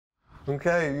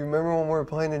Okay, you remember when we were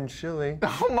playing in Chile?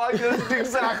 Oh my goodness, that's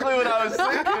exactly what I was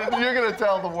thinking. You're gonna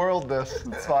tell the world this.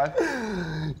 It's fine.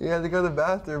 You had to go to the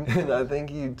bathroom, and I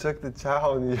think you took the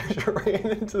towel and you just ran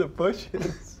into the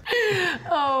bushes.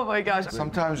 Oh my gosh.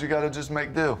 Sometimes you gotta just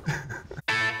make do.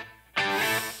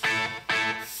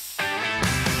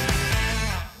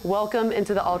 Welcome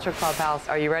into the ULTRA Clubhouse.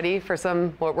 Are you ready for some,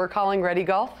 what we're calling ready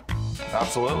golf?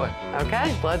 Absolutely.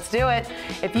 Okay, let's do it.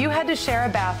 If you had to share a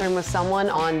bathroom with someone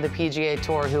on the PGA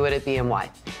Tour, who would it be and why?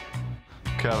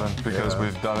 Kevin, because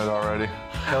we've done it already.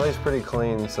 Kelly's pretty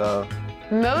clean, so.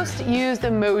 Most used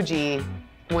emoji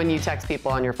when you text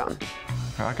people on your phone.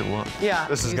 I could look. Yeah.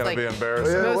 This is use, gonna like, be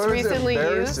embarrassing. Yeah, Most what is recently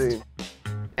embarrassing? used.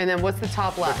 And then what's the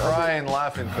top left? Crying,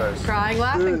 laughing face. Crying,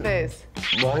 laughing face.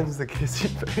 Mine's the kissy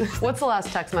face. What's the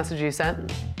last text message you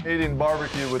sent? Eating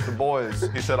barbecue with the boys.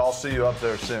 He said, I'll see you up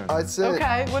there soon. I said,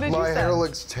 Okay, what did you my say? hair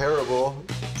looks terrible.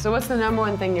 So what's the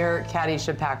 #1 thing your caddy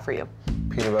should pack for you?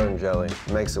 Peanut butter and jelly.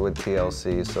 Makes it with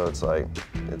TLC, so it's like,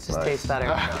 it's Just nice. tastes better.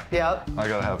 Yep. I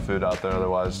gotta have food out there,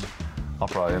 otherwise I'll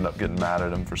probably end up getting mad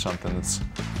at him for something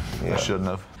I shouldn't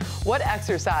have. What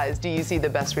exercise do you see the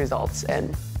best results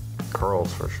in?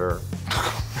 Curls, for sure.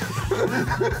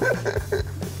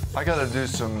 I gotta do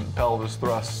some pelvis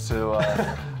thrusts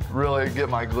to really get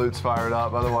my glutes fired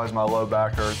up, otherwise my low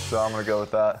back hurts, so I'm gonna go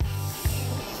with that.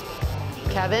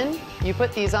 Kevin, you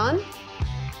put these on.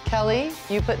 Kelly,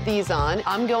 you put these on.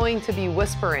 I'm going to be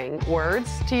whispering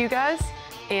words to you guys,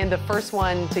 and the first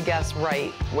one to guess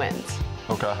right wins.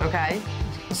 Okay. Okay?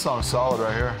 This song's solid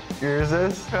right here. Yours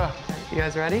is? Yeah, You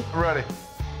guys ready? I'm ready.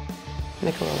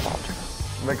 Michelob Ultra.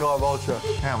 Michelob Ultra.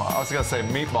 Damn, I was gonna say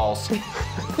meatballs.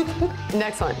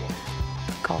 Next one.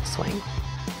 Golf swing.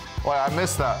 Wait, I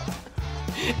missed that.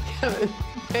 Kevin,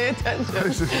 pay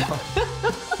attention.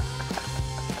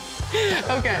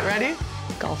 Okay, ready?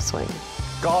 Golf swing.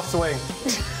 Golf swing.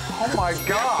 Oh my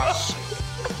gosh.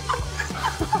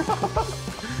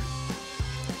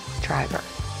 Driver.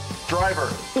 Driver.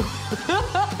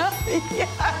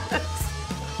 Yes.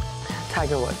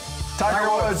 Tiger Woods. Tiger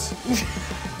Woods.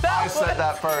 I said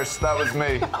that first. That was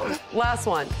me. Last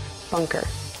one. Bunker.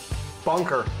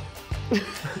 Bunker.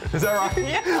 Is that right?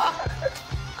 Yeah.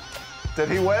 Did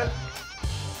he win?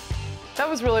 That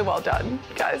was really well done,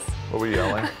 guys. Were we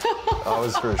yelling? I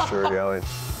was for sure yelling.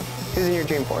 Who's in your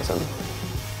dream foursome?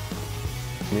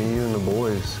 Me, you, and the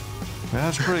boys. Yeah,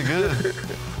 that's pretty good.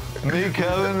 Me,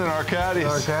 Kevin, and our caddies.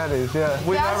 Our caddies, yeah.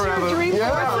 We That's never your have dream we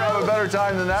foursome? never have a better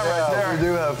time than that right there. We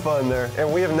do have fun there.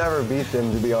 And we have never beat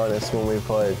them, to be honest, when we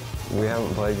played. We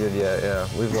haven't played good yet, yeah.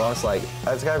 We've lost like,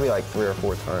 it's gotta be like 3 or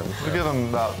 4 times. We give them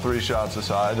about 3 shots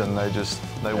aside, and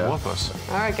they whoop us.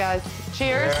 All right, guys.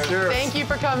 Cheers. Yeah, cheers. Thank you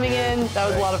for coming in. That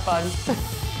was a lot of fun.